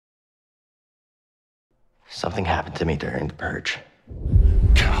Something happened to me during the purge.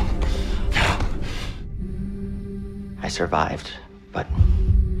 Cal. I survived, but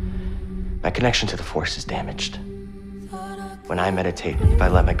my connection to the Force is damaged. When I meditate, if I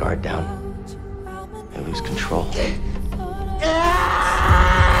let my guard down, I lose control.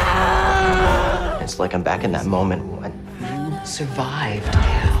 It's like I'm back in that moment when... You survived,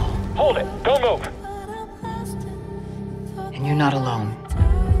 Cal. Hold it! Don't move! And you're not alone.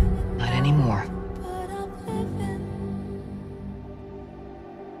 Not anymore.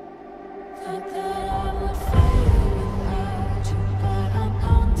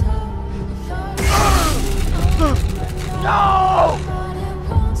 No!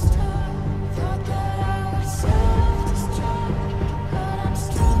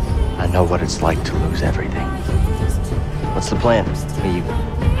 I know what it's like to lose everything. What's the plan? We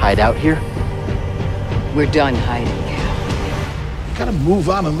hide out here? We're done hiding, Cal. You gotta move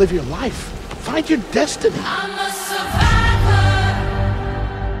on and live your life. Find your destiny. I'm a survivor.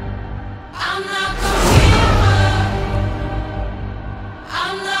 I'm not gonna give up.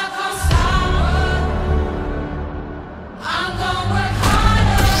 I'm not gonna stop her. I'm gonna work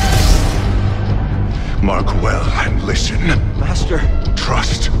harder. Mark well and listen. Master.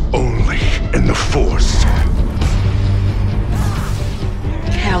 Trust only in the Force.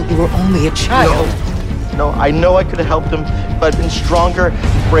 Cal, you were only a child. No, I know I could have helped him if I'd been stronger,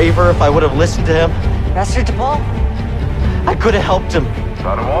 braver, if I would have listened to him. Master DePaul? I could have helped him.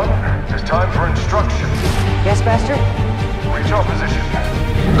 Padawan, it's time for instruction. Yes, Master? Reach our position.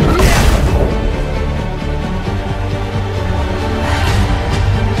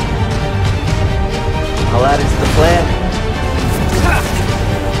 All that is the plan.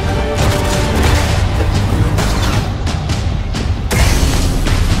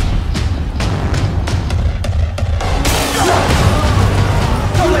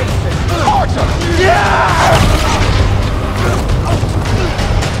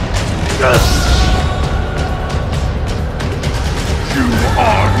 You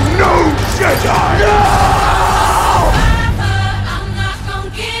are no Jedi! No! I'm not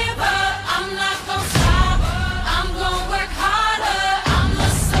gonna give up. I'm not gonna stop her. I'm gonna work harder. I'm a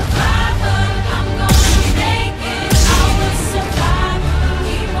survivor. I'm gonna make it. I'm a survivor.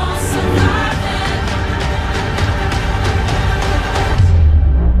 Keep on surviving.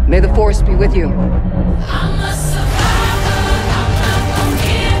 May the Force be with you. I'm a survivor. I'm not gonna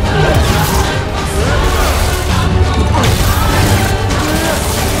give up. I'm not gonna stop her. I'm gonna work harder. I'm a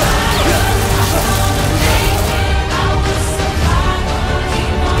survivor. I'm gonna make it. I'm a survivor.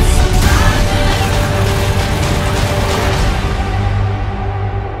 Keep on surviving.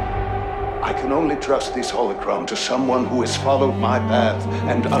 I can only trust this holocron to someone who has followed my path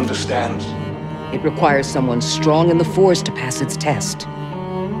and understands. It requires someone strong in the Force to pass its test.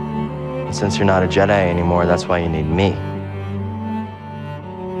 And since you're not a Jedi anymore, that's why you need me.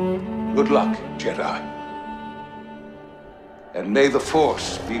 Good luck, Jedi. And may the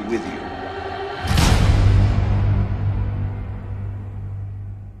Force be with you.